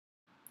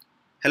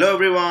Hello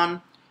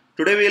everyone.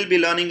 Today we will be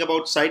learning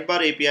about Sidebar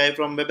API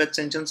from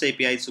WebExtensions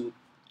API suite.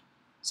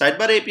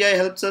 Sidebar API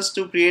helps us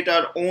to create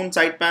our own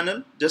side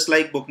panel just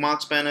like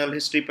bookmarks panel,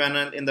 history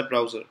panel in the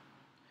browser.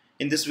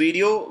 In this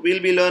video,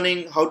 we'll be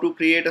learning how to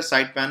create a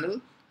side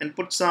panel and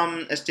put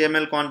some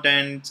HTML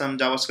content, some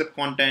JavaScript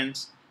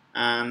contents,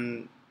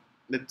 and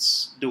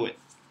let's do it.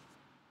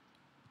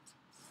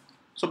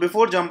 So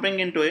before jumping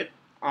into it,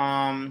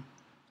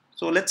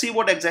 so let's see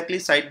what exactly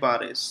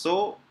sidebar is.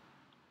 So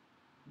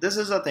this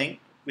is a thing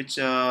which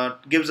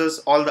gives us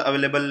all the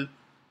available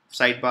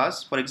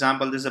sidebars. For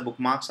example, this is a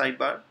bookmark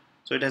sidebar,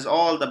 so it has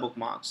all the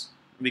bookmarks.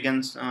 We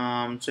can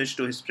switch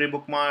to history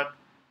bookmark.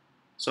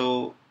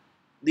 So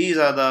these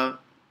are the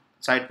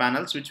side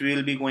panels which we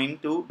will be going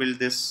to build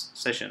this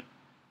session.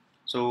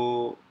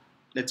 So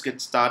let's get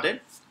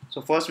started.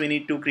 So first we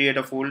need to create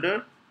a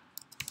folder.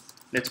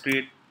 Let's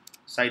create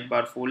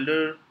sidebar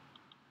folder,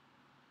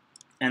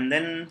 and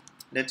then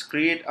let's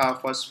create our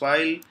first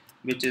file,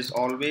 which is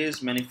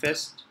always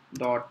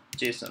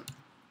manifest.json.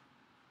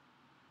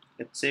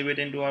 Let's save it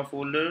into our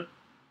folder.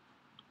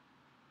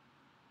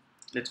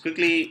 Let's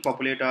quickly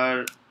populate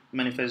our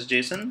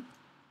manifest.json.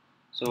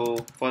 So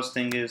first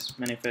thing is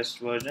manifest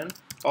version.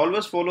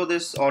 Always follow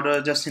this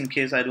order just in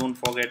case I don't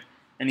forget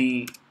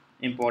any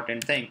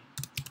important thing.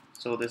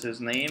 So this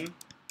is name.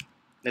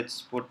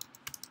 Let's put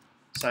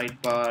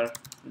sidebar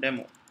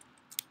demo.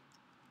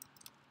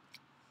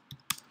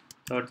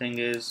 Third thing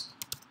is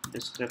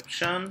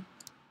description.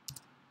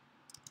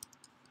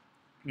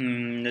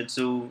 Let's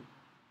do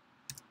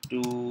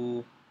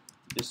to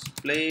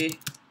display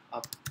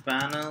a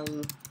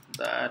panel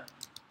that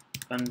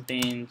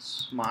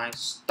contains my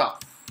stuff.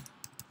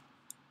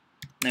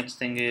 Next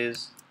thing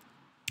is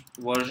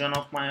version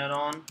of my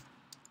add-on.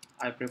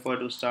 I prefer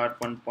to start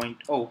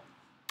 1.0,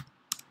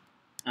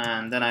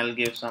 and then I'll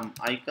give some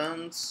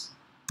icons.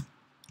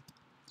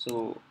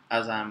 So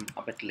as I'm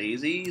a bit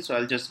lazy, so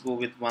I'll just go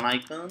with one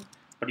icon,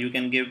 but you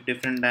can give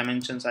different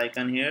dimensions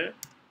icon here.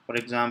 For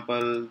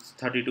example,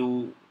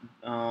 32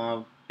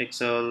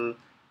 pixel,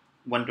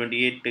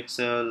 128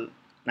 pixel,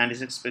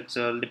 96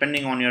 pixel,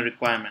 depending on your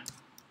requirement.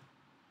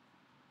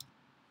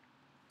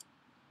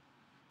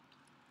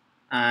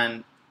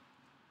 And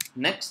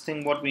next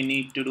thing what we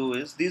need to do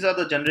is, these are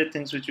the generic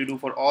things which we do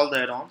for all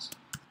the add-ons.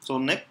 So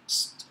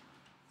next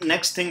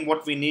thing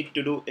what we need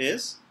to do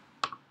is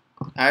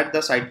add the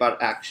sidebar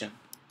action.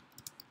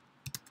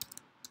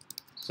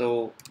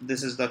 So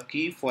this is the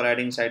key for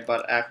adding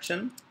sidebar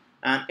action,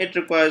 and it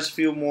requires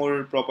few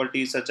more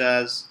properties such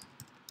as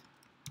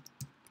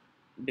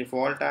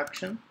default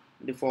action,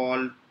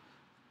 default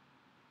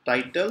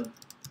title.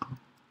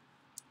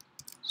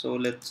 So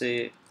let's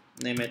say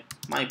name it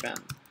my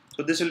panel.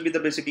 So this will be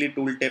the basically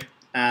tooltip,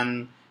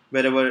 and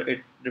wherever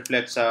it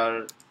reflects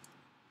our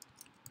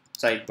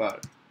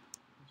sidebar.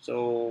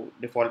 So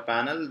default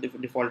panel,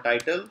 default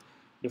title,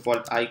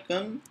 default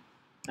icon,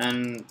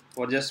 and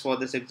for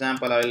this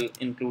example I'll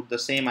include the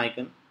same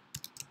icon,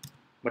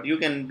 but you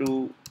can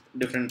do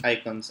different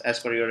icons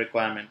as per your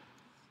requirement.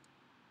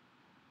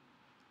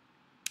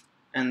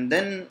 And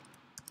then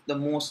the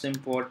most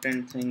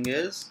important thing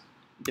is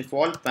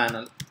default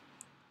panel.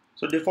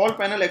 So default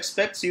panel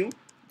expects you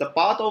the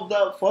path of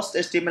the first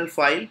HTML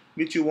file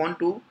which you want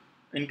to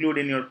include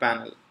in your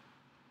panel.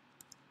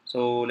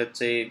 So let's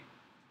say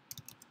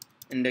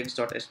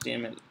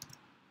index.html.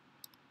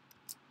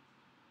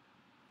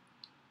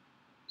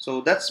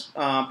 So that's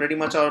pretty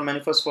much our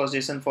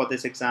manifest.json for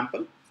this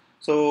example.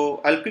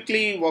 So I'll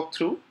quickly walk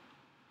through.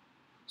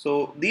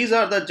 So these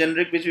are the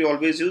generic which we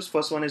always use.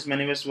 First one is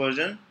manifest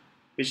version,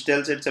 which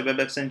tells it's a web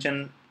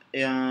extension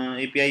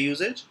API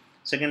usage.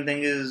 Second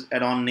thing is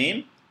add-on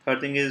name.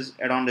 Third thing is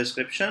add-on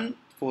description.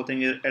 Fourth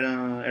thing is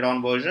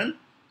add-on version.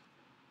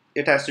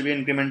 It has to be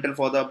incremental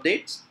for the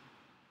updates.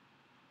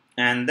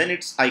 And then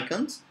it's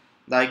icons.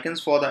 The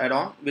icons for the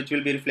add-on, which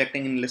will be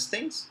reflecting in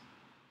listings.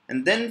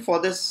 And then for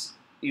this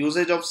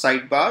usage of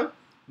sidebar,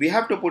 we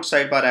have to put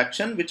sidebar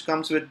action, which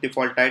comes with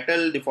default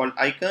title, default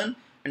icon,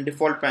 and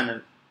default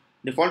panel.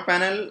 Default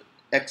panel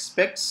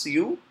expects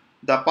you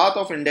the path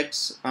of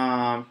index,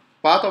 path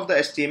of the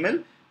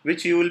HTML,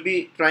 which you will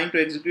be trying to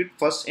execute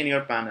first in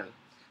your panel.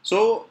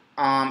 So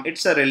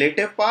it's a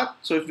relative path.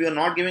 So if we are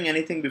not giving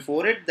anything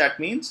before it, that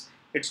means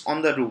it's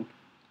on the root.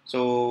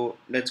 So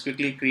let's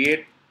quickly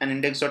create an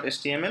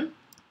index.html.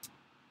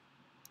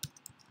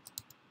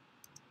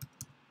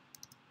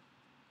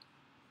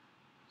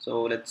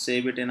 So let's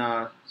save it in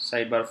our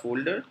sidebar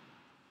folder.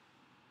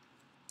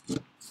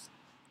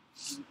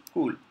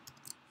 Cool.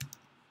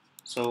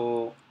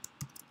 So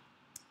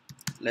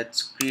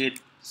let's create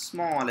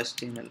small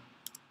HTML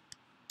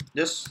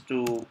just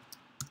to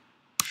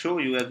show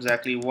you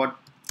exactly what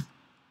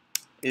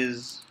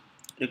is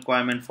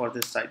requirement for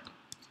this site.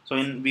 So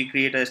we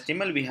create a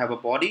HTML, we have a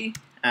body,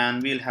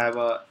 and we'll have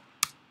a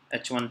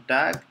h1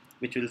 tag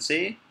which will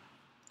say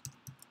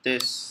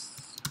this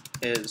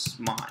is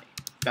my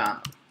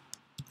panel.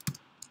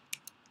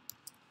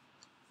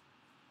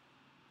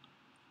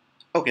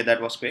 Okay,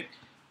 that was quick.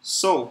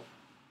 So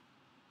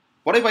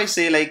what if I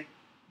say like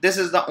this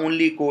is the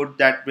only code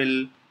that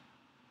will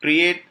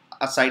create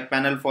a side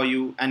panel for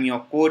you, and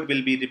your code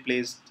will be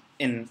replaced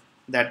in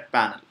that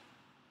panel.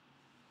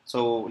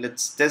 So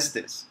let's test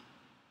this.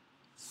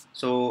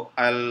 So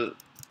I'll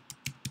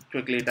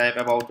quickly type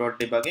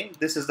about.debugging.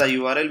 This is the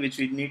URL which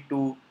we need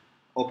to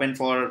open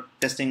for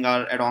testing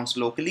our add-ons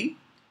locally.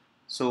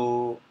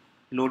 So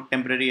load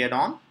temporary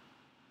add-on.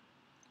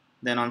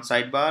 Then on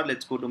sidebar,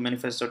 let's go to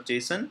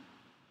manifest.json.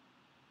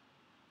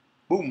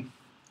 Boom.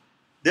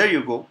 There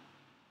you go.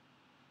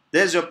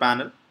 There's your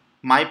panel,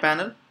 my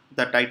panel,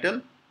 the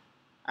title,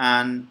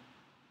 and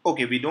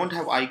okay, we don't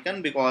have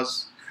icon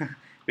because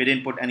we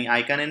didn't put any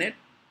icon in it.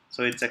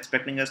 So it's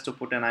expecting us to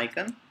put an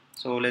icon.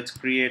 So let's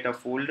create a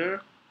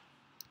folder,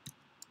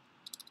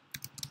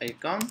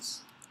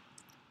 icons.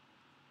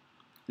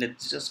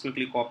 Let's just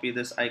quickly copy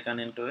this icon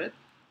into it.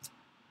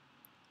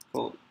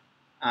 Cool.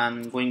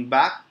 And going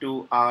back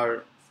to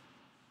our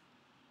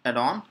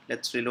add-on,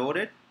 let's reload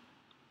it.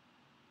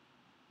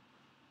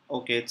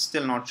 Okay, it's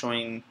still not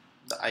showing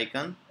the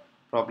icon,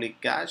 probably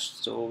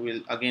cached. So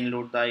we'll again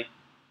load the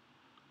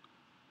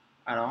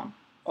add-on.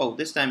 Oh,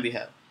 this time we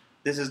have.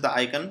 This is the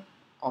icon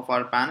of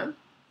our panel,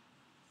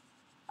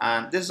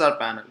 and this is our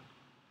panel.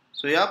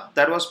 So yeah,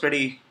 that was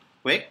pretty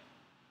quick.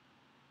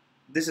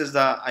 This is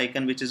the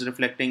icon which is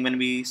reflecting when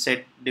we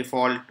set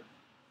default,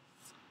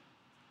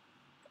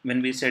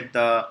 when we set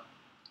the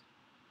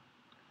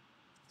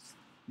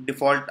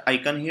default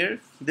icon here.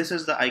 This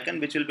is the icon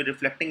which will be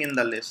reflecting in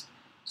the list.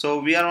 So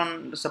we are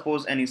on,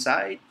 suppose, any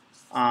site.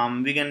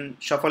 We can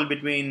shuffle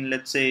between,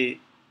 let's say,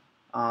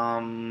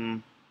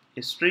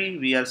 history.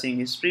 We are seeing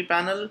history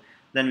panel.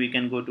 Then we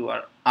can go to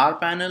our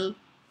panel.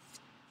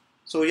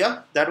 So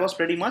yeah, that was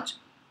pretty much.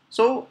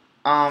 So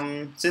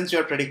since you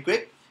are pretty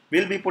quick,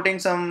 we'll be putting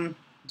some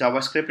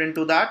JavaScript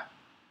into that.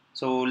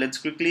 So let's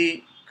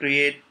quickly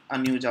create a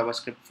new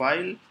JavaScript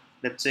file.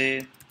 Let's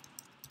say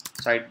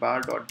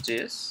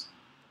sidebar.js.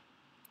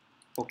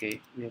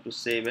 Okay, we have to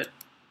save it.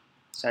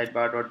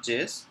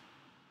 Sidebar.js.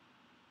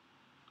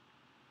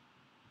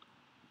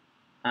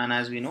 And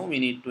as we know, we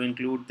need to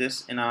include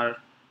this in our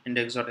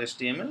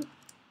index.html.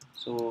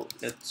 So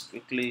let's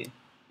quickly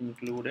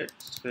include it.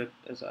 Script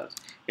is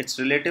its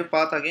relative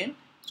path again.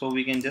 So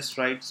we can just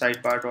write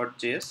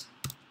sidebar.js.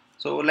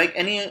 So like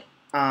any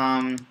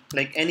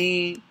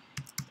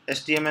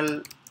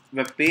HTML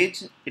web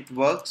page, it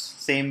works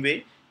same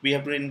way. We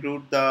have to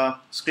include the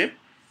script,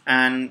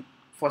 and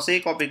for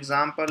sake of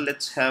example,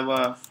 let's have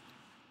a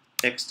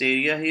text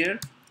area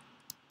here,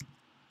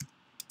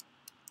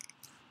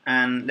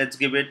 and let's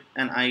give it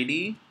an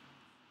ID.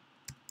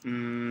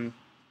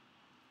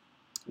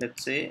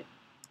 Let's say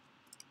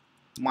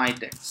my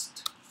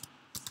text,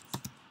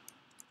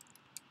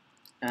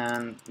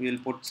 and we'll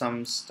put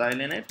some style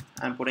in it.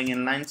 I'm putting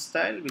inline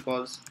style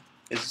because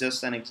it's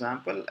just an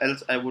example,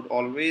 else I would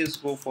always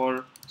go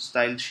for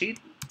style sheet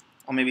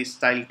or maybe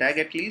style tag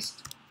at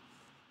least.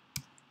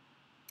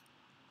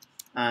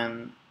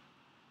 And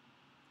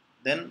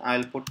then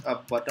I'll put a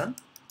button,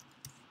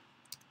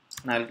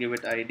 and I'll give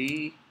it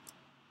ID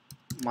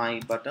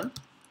my button.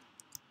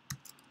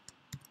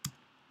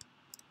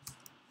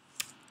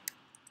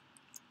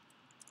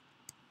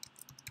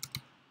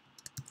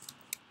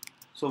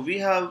 So we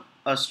have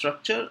a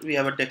structure, we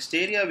have a text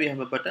area, we have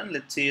a button.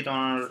 Let's see it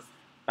on our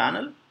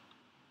panel.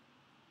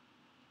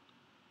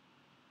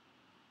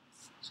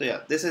 So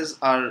yeah, this is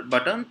our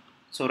button.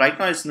 So right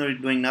now it's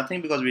doing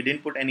nothing because we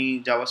didn't put any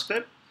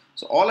JavaScript.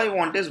 So all I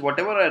want is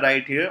whatever I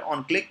write here,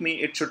 on click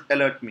me, it should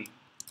alert me.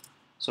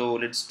 So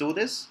let's do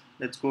this.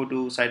 Let's go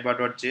to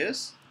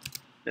sidebar.js.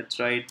 Let's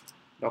write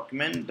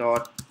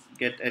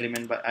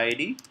document.getElement by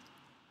ID.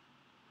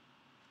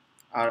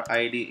 Our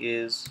ID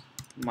is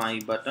my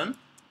button.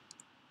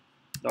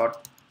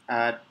 Dot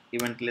add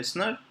event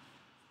listener.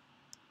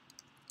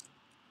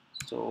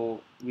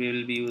 So we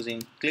will be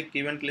using click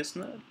event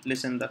listener,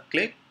 listen the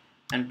click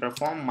and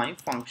perform my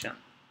function.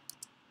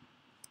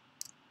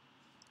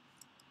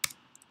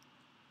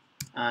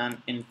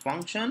 And in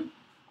function,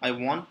 I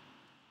want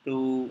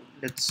to,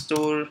 let's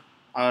store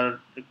our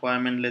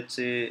requirement. Let's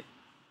say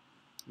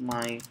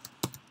my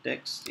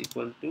text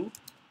equal to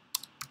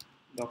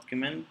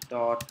document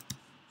dot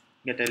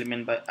get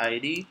element by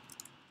ID,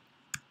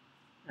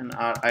 and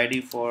our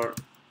ID for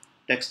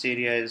text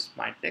area is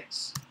my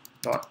text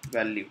dot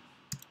value,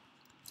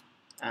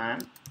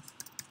 and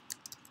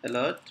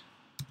alert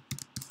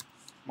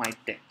my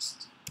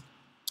text.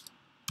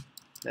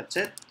 That's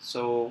it.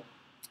 So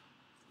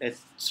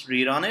let's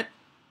rerun it.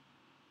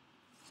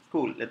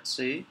 Cool. Let's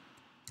see.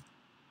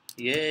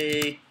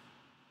 Yay.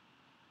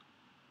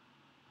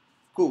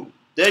 Cool.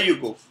 There you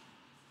go.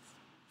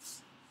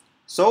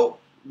 So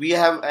we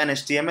have an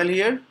HTML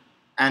here,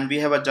 and we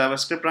have a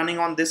JavaScript running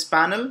on this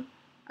panel,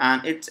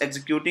 and it's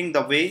executing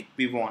the way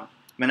we want.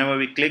 Whenever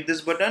we click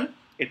this button,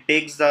 it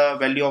takes the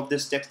value of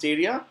this text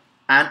area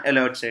and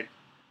alerts it.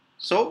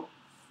 So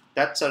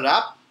that's a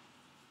wrap.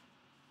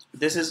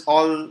 This is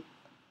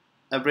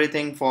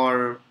everything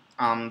for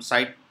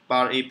Sidebar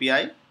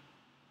API.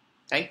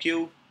 Thank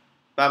you.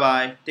 Bye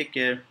bye. Take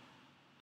care.